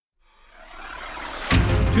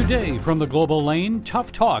Today from the global lane,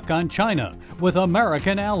 tough talk on China with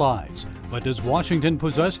American allies. But does Washington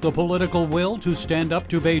possess the political will to stand up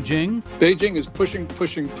to Beijing? Beijing is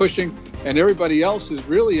pushing, and everybody else is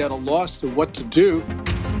really at a loss to what to do.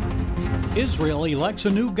 Israel elects a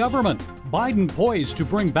new government. Biden poised to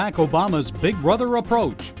bring back Obama's Big Brother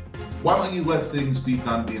approach. Why don't you let things be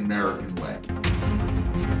done the American way?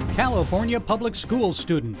 California public school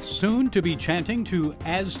students soon to be chanting to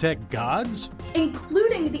Aztec gods?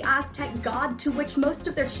 Including the Aztec god to which most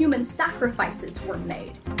of their human sacrifices were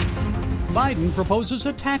made. Biden proposes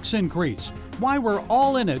a tax increase. Why we're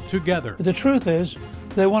all in it together. The truth is,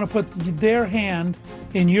 they want to put their hand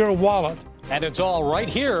in your wallet. And it's all right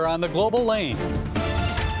here on the global lane.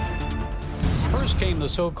 First came the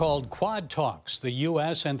so-called Quad talks, the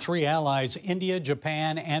U.S. and three allies, India,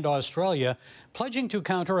 Japan, and Australia, pledging to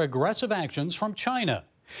counter aggressive actions from China.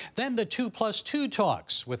 Then the 2+2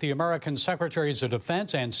 talks with the American Secretaries of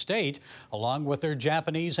Defense and State, along with their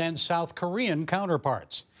Japanese and South Korean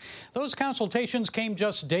counterparts. Those consultations came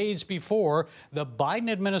just days before the Biden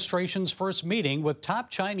administration's first meeting with top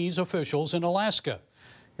Chinese officials in Alaska.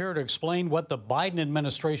 Here to explain what the Biden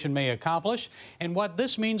administration may accomplish and what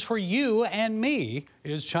this means for you and me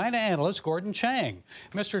is China analyst Gordon Chang.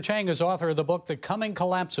 Mr. Chang is author of the book, The Coming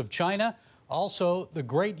Collapse of China, also The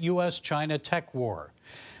Great U.S.-China Tech War.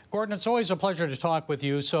 Gordon, it's always a pleasure to talk with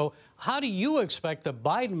you. So how do you expect the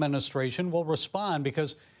Biden administration will respond?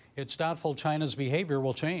 Because it's doubtful China's behavior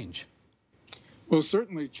will change. Well,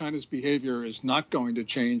 certainly China's behavior is not going to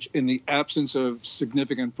change in the absence of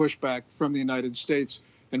significant pushback from the United States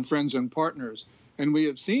and friends and partners. And we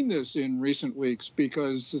have seen this in recent weeks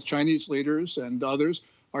because the Chinese leaders and others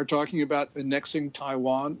are talking about annexing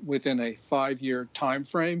Taiwan within a 5-year time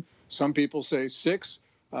frame. Some people say 6,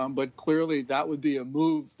 but clearly that would be a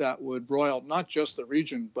move that would roil not just the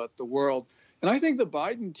region, but the world. And I think the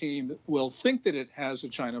Biden team will think that it has a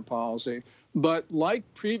China policy, but like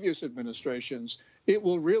previous administrations, it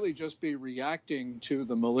will really just be reacting to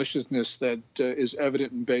the maliciousness that is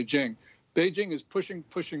evident in Beijing. Beijing is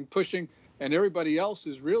pushing, and everybody else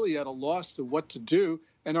is really at a loss to what to do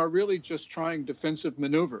and are really just trying defensive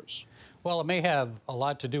maneuvers. Well, it may have a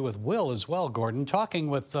lot to do with will as well, Gordon. Talking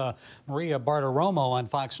with Maria Bartiromo on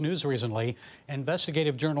Fox News recently,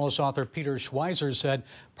 investigative journalist author Peter Schweizer said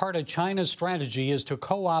part of China's strategy is to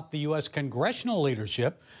co-opt the U.S. congressional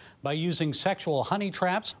leadership by using sexual honey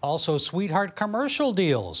traps, also sweetheart commercial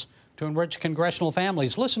deals to enrich congressional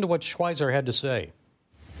families. Listen to what Schweizer had to say.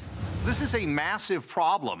 This is a massive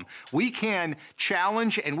problem. We can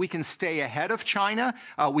challenge and we can stay ahead of China.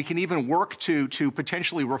 We can even work to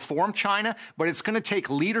potentially reform China, but it's going to take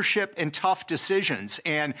leadership and tough decisions.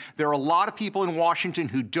 And there are a lot of people in Washington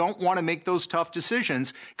who don't want to make those tough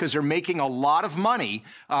decisions because they're making a lot of money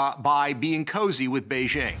by being cozy with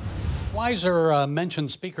Beijing. Schweizer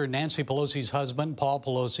mentioned Speaker Nancy Pelosi's husband, Paul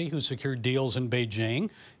Pelosi, who secured deals in Beijing.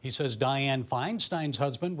 He says Dianne Feinstein's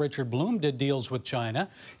husband, Richard Bloom, did deals with China.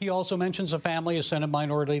 He also mentions a family of Senate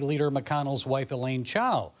Minority Leader McConnell's wife, Elaine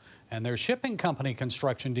Chao, and their shipping company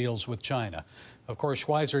construction deals with China. Of course,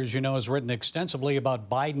 Schweizer, as you know, has written extensively about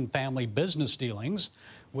Biden family business dealings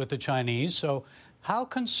with the Chinese. So how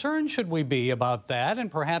concerned should we be about that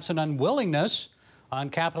and perhaps an unwillingness on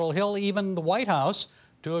Capitol Hill, even the White House,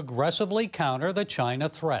 to aggressively counter the China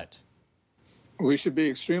threat? We should be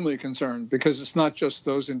extremely concerned because it's not just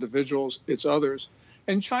those individuals, it's others.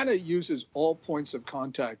 And China uses all points of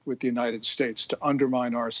contact with the United States to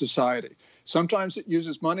undermine our society. Sometimes it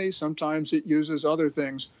uses money, sometimes it uses other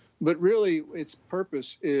things, but really its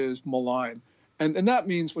purpose is malign. And that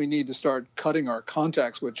means we need to start cutting our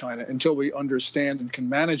contacts with China until we understand and can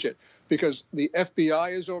manage it, because the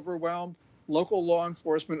FBI is overwhelmed, local law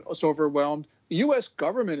enforcement is overwhelmed, the U.S.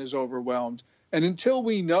 government is overwhelmed. And until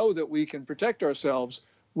we know that we can protect ourselves,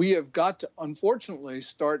 we have got to, unfortunately,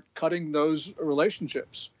 start cutting those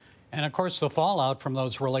relationships. And, of course, the fallout from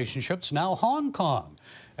those relationships, now Hong Kong.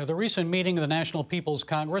 At the recent meeting of the National People's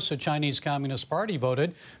Congress, the Chinese Communist Party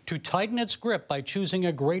voted to tighten its grip by choosing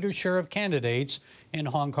a greater share of candidates in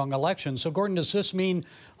Hong Kong elections. So, Gordon, does this mean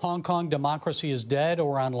Hong Kong democracy is dead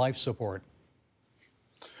or on life support?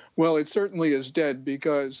 Well, it certainly is dead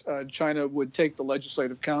because China would take the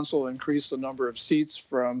Legislative Council, increase the number of seats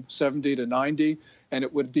from 70 to 90, and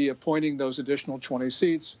it would be appointing those additional 20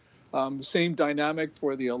 seats. Same dynamic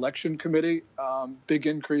for the election committee, big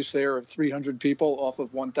increase there of 300 people off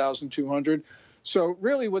of 1,200. So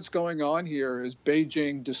really what's going on here is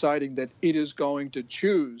Beijing deciding that it is going to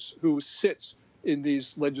choose who sits in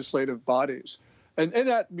these legislative bodies. And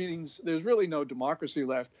that means there's really no democracy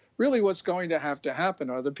left. Really what's going to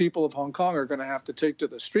happen are the people of Hong Kong are going to have to take to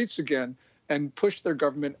the streets again and push their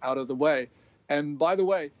government out of the way. And by the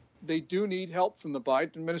way, they do need help from the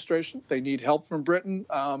Biden administration. They need help from Britain.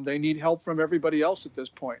 They need help from everybody else at this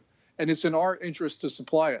point. And it's in our interest to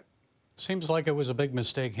supply it. Seems like it was a big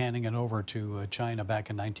mistake handing it over to China back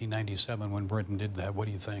in 1997 when Britain did that. What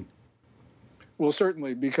do you think? Well,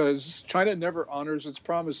 certainly, because China never honors its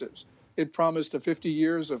promises. It promised 50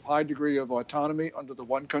 years of high degree of autonomy under the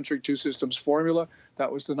one country, two systems formula.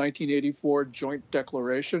 That was the 1984 joint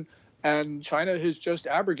declaration. And China has just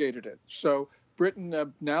abrogated it. So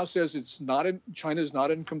Britain now says China's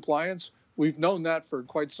not in compliance. We've known that for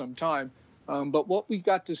quite some time. But what we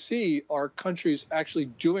got to see are countries actually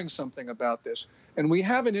doing something about this. And we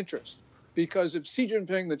have an interest, because if Xi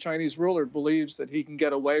Jinping, the Chinese ruler, believes that he can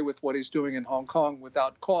get away with what he's doing in Hong Kong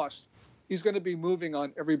without cost, he's going to be moving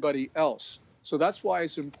on everybody else. So that's why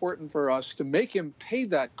it's important for us to make him pay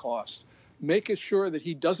that cost, make sure that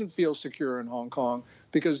he doesn't feel secure in Hong Kong,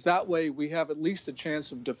 because that way we have at least a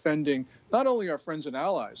chance of defending not only our friends and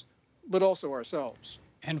allies, but also ourselves.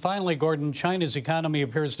 And finally, Gordon, China's economy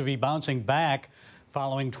appears to be bouncing back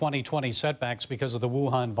following 2020 setbacks because of the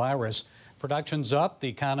Wuhan virus. Production's up. The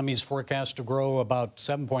economy's forecast to grow about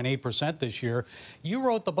 7.8% this year. You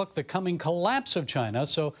wrote the book, The Coming Collapse of China,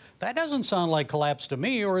 so that doesn't sound like collapse to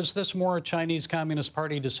me, or is this more Chinese Communist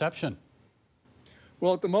Party deception?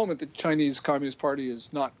 Well, at the moment, the Chinese Communist Party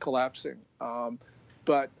is not collapsing.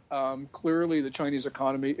 But clearly, the Chinese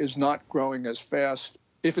economy is not growing as fast,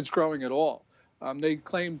 if it's growing at all. They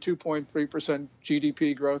claimed 2.3%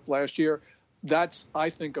 GDP growth last year. That's, I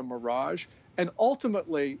think, a mirage. And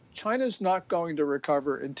ultimately, China's not going to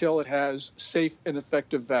recover until it has safe and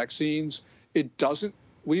effective vaccines. It doesn't.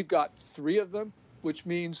 We've got 3 of them, which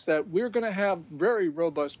means that we're going to have very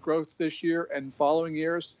robust growth this year and following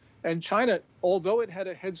years. And China, although it had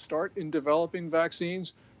a head start in developing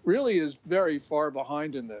vaccines, really is very far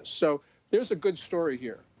behind in this. So there's a good story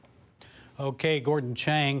here. Okay, Gordon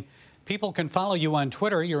Chang. People can follow you on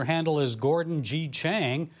Twitter. Your handle is Gordon G.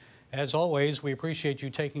 Chang. As always, we appreciate you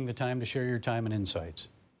taking the time to share your time and insights.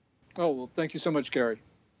 Oh, well, thank you so much, Gary.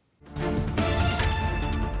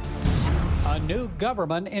 A new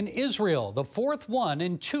government in Israel, the 4th one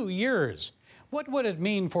in 2 years. What would it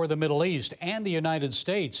mean for the Middle East and the United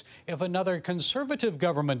States if another conservative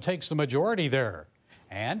government takes the majority there?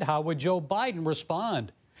 And how would Joe Biden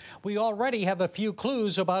respond? We already have a few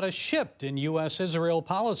clues about a shift in U.S.-Israel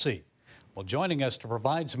policy. Well, joining us to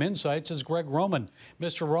provide some insights is Greg Roman.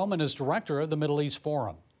 Mr. Roman is director of the Middle East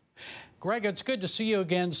Forum. Greg, it's good to see you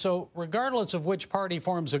again. So regardless of which party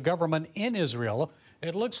forms a government in Israel,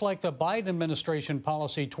 it looks like the Biden administration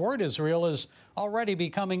policy toward Israel is already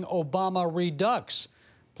becoming Obama redux.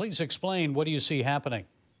 Please explain, what do you see happening?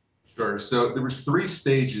 Sure. So there was 3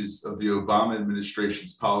 stages of the Obama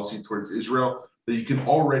administration's policy towards Israel that you can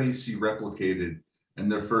already see replicated in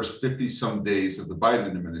the first 50-some days of the Biden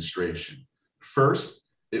administration. First,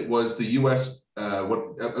 it was the U.S.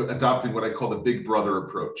 Adopting what I call the Big Brother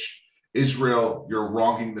approach. Israel, you're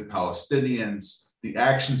wronging the Palestinians. The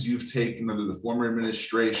actions you've taken under the former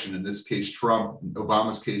administration, in this case Trump, in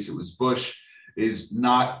Obama's case it was Bush, is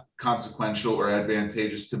not consequential or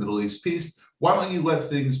advantageous to Middle East peace. Why don't you let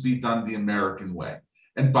things be done the American way?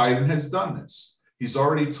 And Biden has done this. He's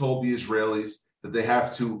already told the Israelis that they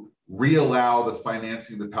have to reallow the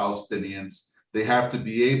financing of the Palestinians. They have to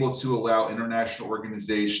be able to allow international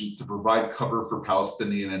organizations to provide cover for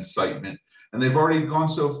Palestinian incitement. And they've already gone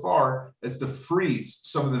so far as to freeze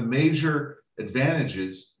some of the major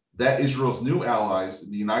advantages that Israel's new allies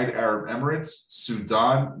in the United Arab Emirates,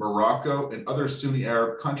 Sudan, Morocco, and other Sunni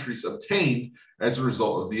Arab countries obtained as a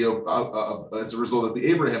result of the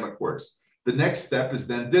Abraham Accords. The next step is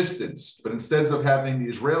then distance. But instead of having the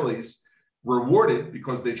Israelis rewarded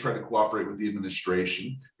because they try to cooperate with the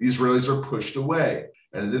administration, the Israelis are pushed away.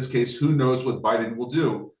 And in this case, who knows what Biden will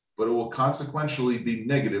do, but it will consequentially be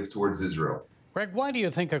negative towards Israel. Greg, why do you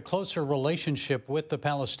think a closer relationship with the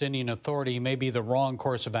Palestinian Authority may be the wrong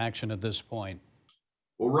course of action at this point?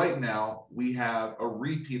 Well, right now, we have a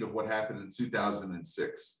repeat of what happened in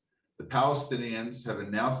 2006. The Palestinians have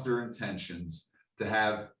announced their intentions to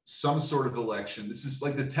have some sort of election. This is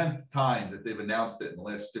like the 10th time that they've announced it in the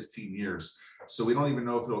last 15 years. So we don't even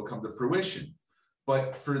know if it'll come to fruition.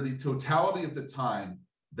 But for the totality of the time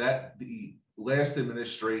that the last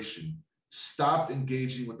administration stopped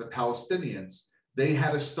engaging with the Palestinians, they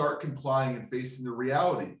had to start complying and facing the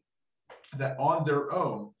reality that on their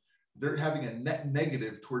own, they're having a net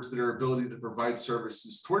negative towards their ability to provide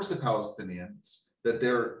services towards the Palestinians that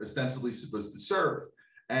they're ostensibly supposed to serve,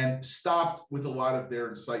 and stopped with a lot of their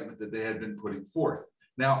incitement that they had been putting forth.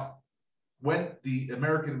 Now, when the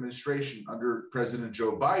American administration under President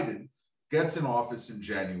Joe Biden gets in office in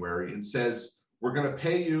January and says, we're going to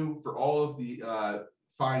pay you for all of the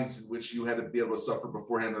fines in which you had to be able to suffer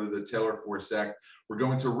beforehand under the Taylor Force Act. We're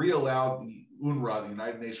going to reallow the UNRWA, the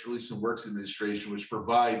United Nations Relief and Works Administration, which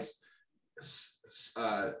provides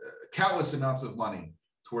countless amounts of money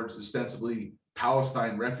towards ostensibly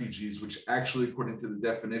Palestine refugees, which actually, according to the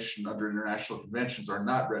definition under international conventions, are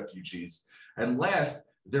not refugees. And last,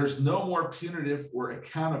 there's no more punitive or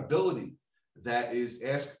accountability that is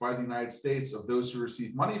asked by the United States of those who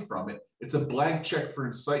receive money from it. It's a blank check for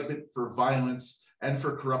incitement, for violence, and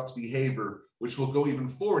for corrupt behavior, which will go even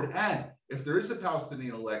forward. And if there is a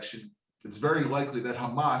Palestinian election, it's very likely that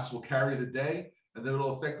Hamas will carry the day, and that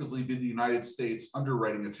it'll effectively be the United States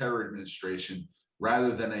underwriting a terror administration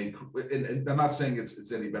rather than and I'm not saying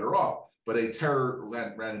it's any better off, but a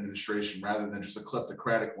terror-ran administration rather than just a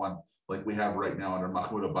kleptocratic one like we have right now under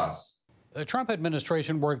Mahmoud Abbas. The Trump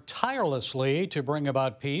administration worked tirelessly to bring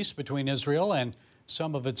about peace between Israel and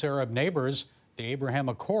some of its Arab neighbors, the Abraham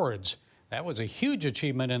Accords. That was a huge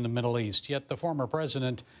achievement in the Middle East, yet the former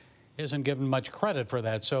president isn't given much credit for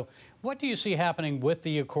that. So what do you see happening with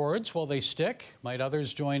the Accords? Will they stick? Might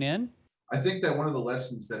others join in? I think that one of the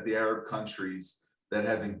lessons that the Arab countries that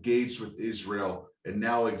have engaged with Israel and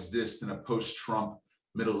now exist in a post-Trump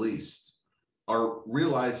Middle East are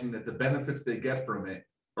realizing that the benefits they get from it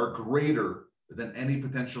are greater than any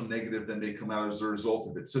potential negative that may come out as a result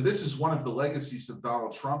of it. So this is one of the legacies of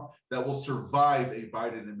Donald Trump that will survive a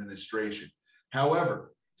Biden administration.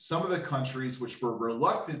 However, some of the countries which were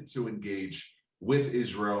reluctant to engage with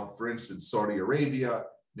Israel, for instance, Saudi Arabia,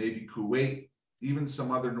 maybe Kuwait, even some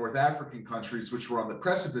other North African countries which were on the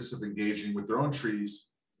precipice of engaging with their own treaties,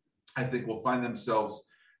 I think will find themselves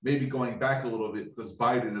maybe going back a little bit because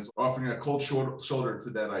Biden is offering a cold shoulder to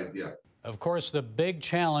that idea. Of course, the big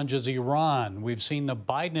challenge is Iran. We've seen the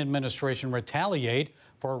Biden administration retaliate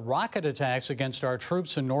for rocket attacks against our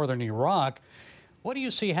troops in northern Iraq. What do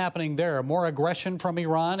you see happening there? More aggression from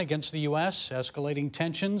Iran against the U.S., escalating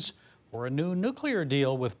tensions, or a new nuclear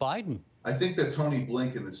deal with Biden? I think that Tony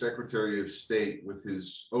Blinken, the Secretary of State, with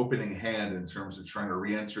his opening hand in terms of trying to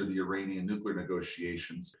re-enter the Iranian nuclear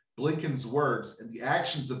negotiations, Blinken's words and the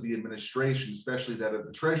actions of the administration, especially that of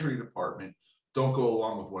the Treasury Department, don't go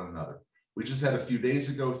along with one another. We just had a few days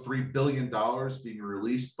ago $3 billion being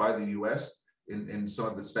released by the U.S. in some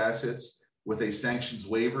of its facets with a sanctions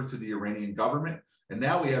waiver to the Iranian government. And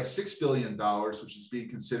now we have $6 billion, which is being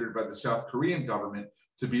considered by the South Korean government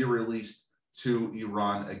to be released to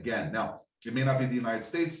Iran again. Now, it may not be the United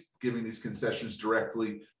States giving these concessions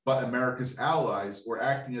directly, but America's allies or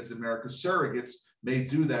acting as America's surrogates may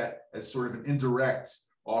do that as sort of an indirect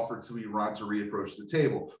offer to Iran to reapproach the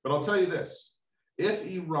table. But I'll tell you this, if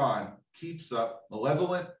Iran keeps up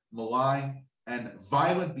malevolent, malign, and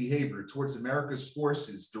violent behavior towards America's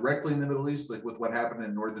forces directly in the Middle East, like with what happened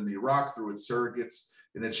in northern Iraq through its surrogates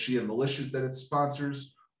and its Shia militias that it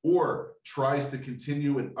sponsors, or tries to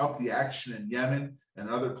continue and up the action in Yemen and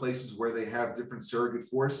other places where they have different surrogate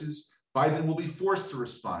forces, Biden will be forced to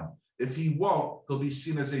respond. If he won't, he'll be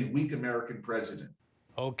seen as a weak American president.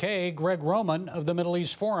 Okay, Greg Roman of the Middle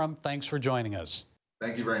East Forum, thanks for joining us.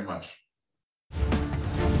 Thank you very much.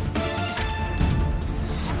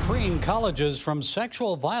 Freeing colleges from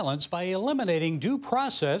sexual violence by eliminating due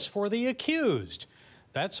process for the accused.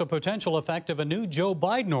 That's a potential effect of a new Joe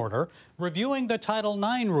Biden order reviewing the Title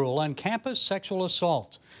IX rule on campus sexual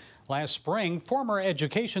assault. Last spring, former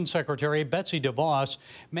Education Secretary Betsy DeVos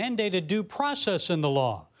mandated due process in the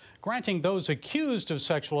law, granting those accused of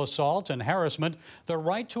sexual assault and harassment the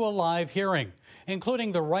right to a live hearing,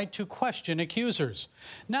 including the right to question accusers.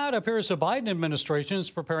 Now it appears the Biden administration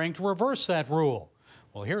is preparing to reverse that rule.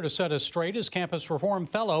 Well, here to set us straight is Campus Reform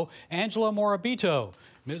Fellow Angela Morabito.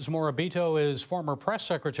 Ms. Morabito is former press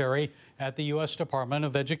secretary at the U.S. Department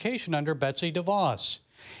of Education under Betsy DeVos.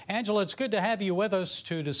 Angela, it's good to have you with us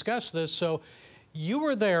to discuss this. So you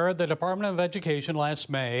were there at the Department of Education last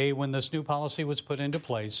May when this new policy was put into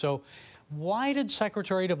place. So why did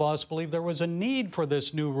Secretary DeVos believe there was a need for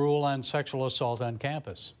this new rule on sexual assault on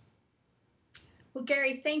campus? Well,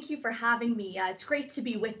 Gary, thank you for having me. It's great to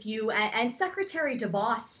be with you. And Secretary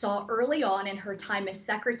DeVos saw early on in her time as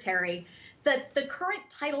secretary that the current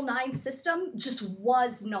Title IX system just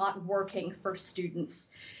was not working for students.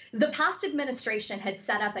 The past administration had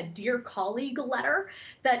set up a Dear Colleague letter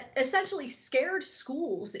that essentially scared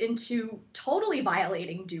schools into totally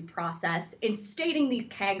violating due process, instating these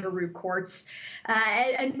kangaroo courts,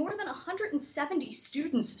 and more than 170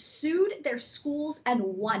 students sued their schools and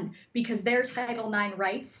won because their Title IX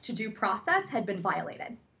rights to due process had been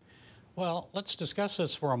violated. Well, let's discuss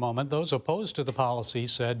this for a moment. Those opposed to the policy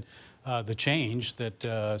said the change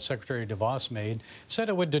that Secretary DeVos made, said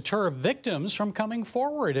it would deter victims from coming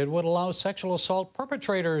forward. It would allow sexual assault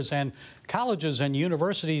perpetrators and colleges and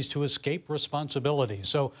universities to escape responsibility.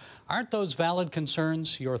 So aren't those valid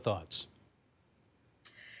concerns? Your thoughts?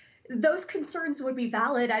 Those concerns would be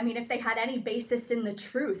valid, I mean, if they had any basis in the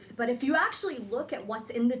truth. But if you actually look at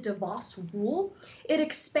what's in the DeVos rule, it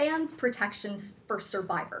expands protections for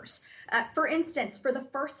survivors. For instance, for the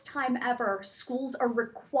first time ever, schools are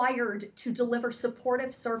required to deliver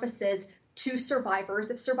supportive services to survivors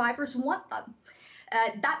if survivors want them.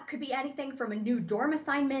 That could be anything from a new dorm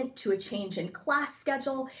assignment to a change in class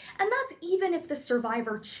schedule, and that's even if the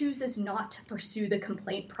survivor chooses not to pursue the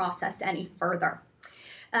complaint process any further.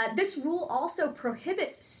 This rule also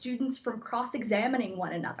prohibits students from cross-examining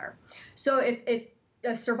one another. So if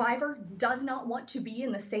a survivor does not want to be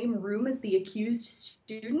in the same room as the accused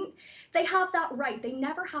student, they have that right. They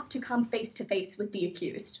never have to come face-to-face with the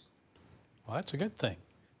accused. Well, that's a good thing.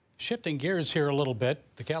 Shifting gears here a little bit,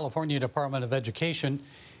 the California Department of Education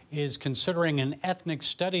is considering an ethnic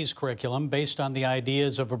studies curriculum based on the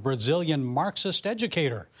ideas of a Brazilian Marxist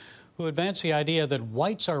educator who advanced the idea that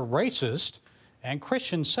whites are racist and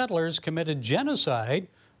Christian settlers committed genocide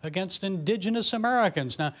against indigenous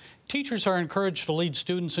Americans. Now, teachers are encouraged to lead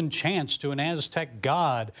students in chants to an Aztec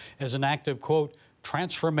god as an act of, quote,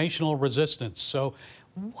 transformational resistance. So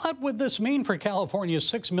what would this mean for California's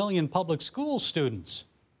 6 million public school students?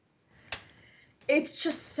 It's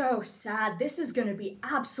just so sad. This is going to be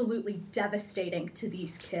absolutely devastating to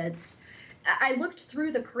these kids. I looked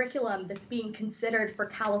through the curriculum that's being considered for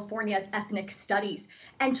California's ethnic studies,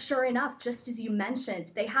 and sure enough, just as you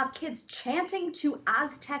mentioned, they have kids chanting to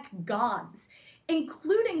Aztec gods,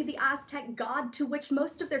 including the Aztec god to which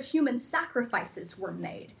most of their human sacrifices were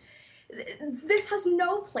made. This has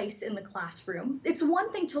no place in the classroom. It's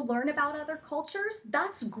one thing to learn about other cultures.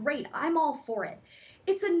 That's great. I'm all for it.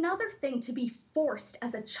 It's another thing to be forced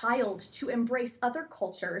as a child to embrace other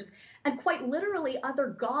cultures and quite literally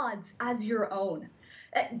other gods as your own.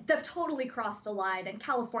 They've totally crossed a line, and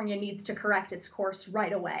California needs to correct its course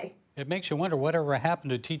right away. It makes you wonder whatever happened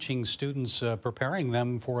to teaching students, preparing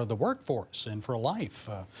them for the workforce and for life.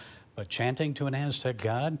 But chanting to an Aztec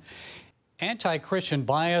god? Anti-Christian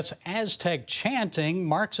bias, Aztec chanting,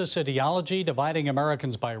 Marxist ideology, dividing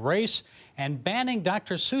Americans by race, and banning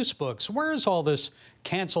Dr. Seuss books. Where is all this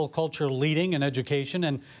cancel culture leading in education,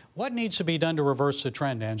 and what needs to be done to reverse the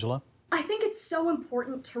trend, Angela? I think it's so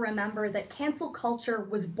important to remember that cancel culture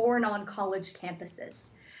was born on college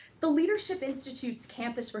campuses. The Leadership Institute's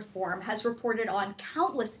campus reform has reported on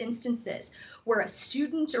countless instances where a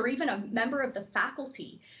student or even a member of the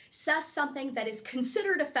faculty says something that is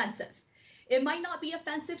considered offensive. It might not be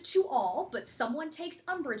offensive to all, but someone takes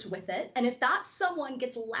umbrage with it. And if that someone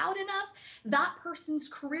gets loud enough, that person's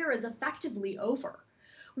career is effectively over.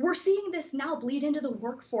 We're seeing this now bleed into the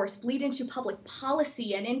workforce, bleed into public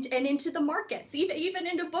policy and into the markets, even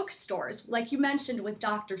into bookstores, like you mentioned with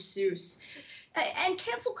Dr. Seuss. And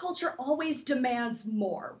cancel culture always demands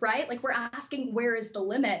more, right? Like we're asking, where is the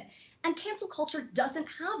limit? And cancel culture doesn't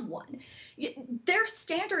have one. Their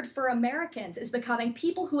standard for Americans is becoming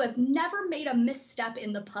people who have never made a misstep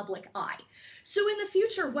in the public eye. So in the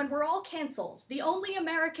future, when we're all canceled, the only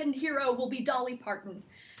American hero will be Dolly Parton.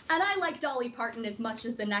 And I like Dolly Parton as much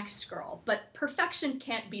as the next girl, but perfection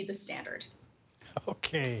can't be the standard.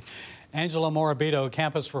 Okay. Angela Morabito,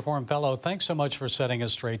 Campus Reform Fellow, thanks so much for setting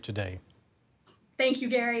us straight today. Thank you,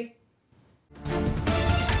 Gary.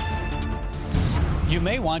 You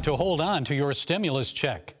may want to hold on to your stimulus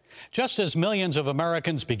check. Just as millions of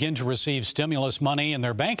Americans begin to receive stimulus money in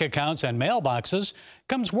their bank accounts and mailboxes,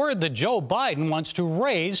 comes word that Joe Biden wants to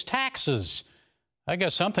raise taxes. I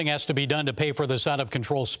guess something has to be done to pay for this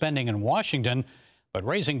out-of-control spending in Washington. But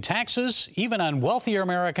raising taxes, even on wealthier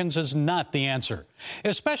Americans, is not the answer,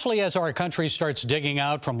 especially as our country starts digging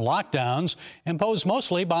out from lockdowns imposed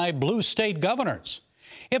mostly by blue state governors.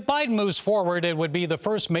 If Biden moves forward, it would be the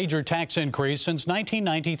first major tax increase since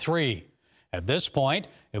 1993. At this point,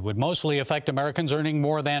 it would mostly affect Americans earning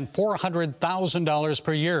more than $400,000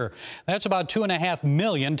 per year. That's about 2.5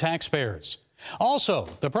 million taxpayers. Also,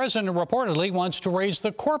 the president reportedly wants to raise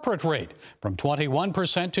the corporate rate from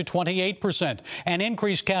 21% to 28% and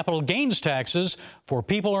increase capital gains taxes for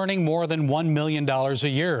people earning more than $1 million a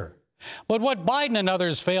year. But what Biden and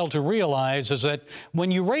others fail to realize is that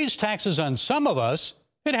when you raise taxes on some of us,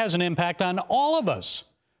 it has an impact on all of us.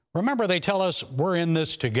 Remember, they tell us we're in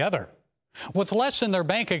this together. With less in their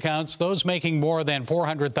bank accounts, those making more than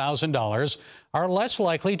 $400,000 are less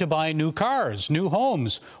likely to buy new cars, new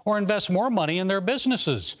homes, or invest more money in their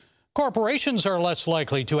businesses. Corporations are less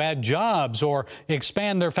likely to add jobs or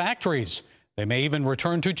expand their factories. They may even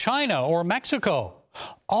return to China or Mexico.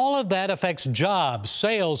 All of that affects jobs,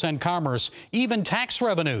 sales, and commerce, even tax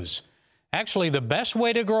revenues. Actually, the best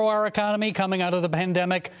way to grow our economy coming out of the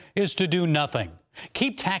pandemic is to do nothing.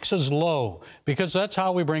 Keep taxes low, because that's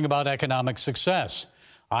how we bring about economic success.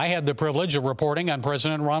 I had the privilege of reporting on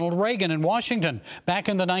President Ronald Reagan in Washington back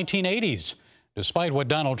in the 1980s. Despite what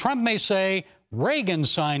Donald Trump may say, Reagan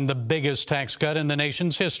signed the biggest tax cut in the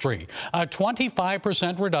nation's history, a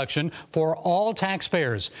 25% reduction for all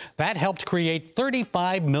taxpayers. That helped create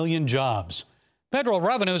 35 million jobs. Federal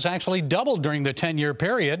revenues actually doubled during the 10-year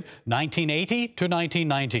period, 1980 to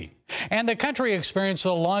 1990. And the country experienced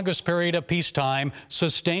the longest period of peacetime,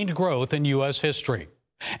 sustained growth in U.S. history.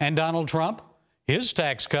 And Donald Trump, his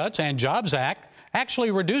Tax Cuts and Jobs Act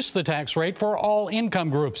actually reduced the tax rate for all income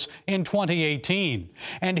groups in 2018.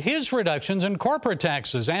 And his reductions in corporate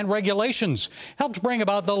taxes and regulations helped bring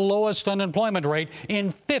about the lowest unemployment rate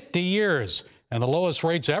in 50 years and the lowest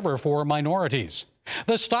rates ever for minorities.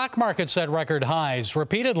 The stock market set record highs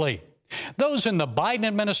repeatedly. Those in the Biden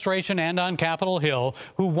administration and on Capitol Hill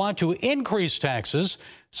who want to increase taxes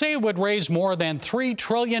say it would raise more than $3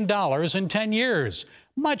 trillion in 10 years,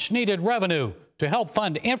 much needed revenue to help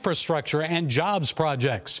fund infrastructure and jobs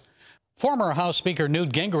projects. Former House Speaker Newt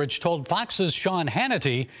Gingrich told Fox's Sean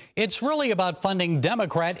Hannity it's really about funding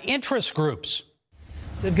Democrat interest groups.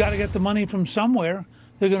 They've got to get the money from somewhere.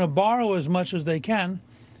 They're going to borrow as much as they can,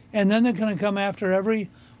 and then they're going to come after every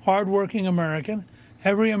hardworking American,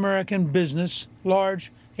 every American business,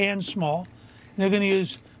 large and small. They're going to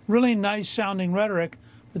use really nice-sounding rhetoric,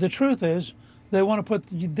 but the truth is they want to put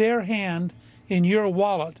their hand in your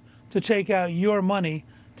wallet to take out your money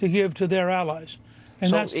to give to their allies.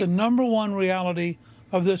 And that's the number one reality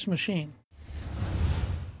of this machine.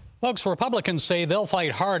 Folks, Republicans say they'll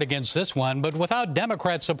fight hard against this one, but without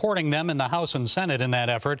Democrats supporting them in the House and Senate in that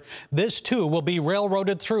effort, this too will be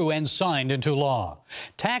railroaded through and signed into law.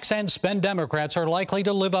 Tax and spend Democrats are likely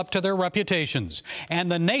to live up to their reputations, and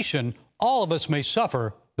the nation, all of us, may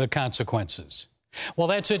suffer the consequences. Well,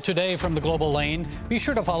 that's it today from the Global Lane. Be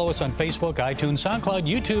sure to follow us on Facebook, iTunes, SoundCloud,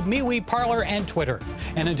 YouTube, MeWe, Parler, and Twitter.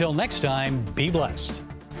 And until next time, be blessed.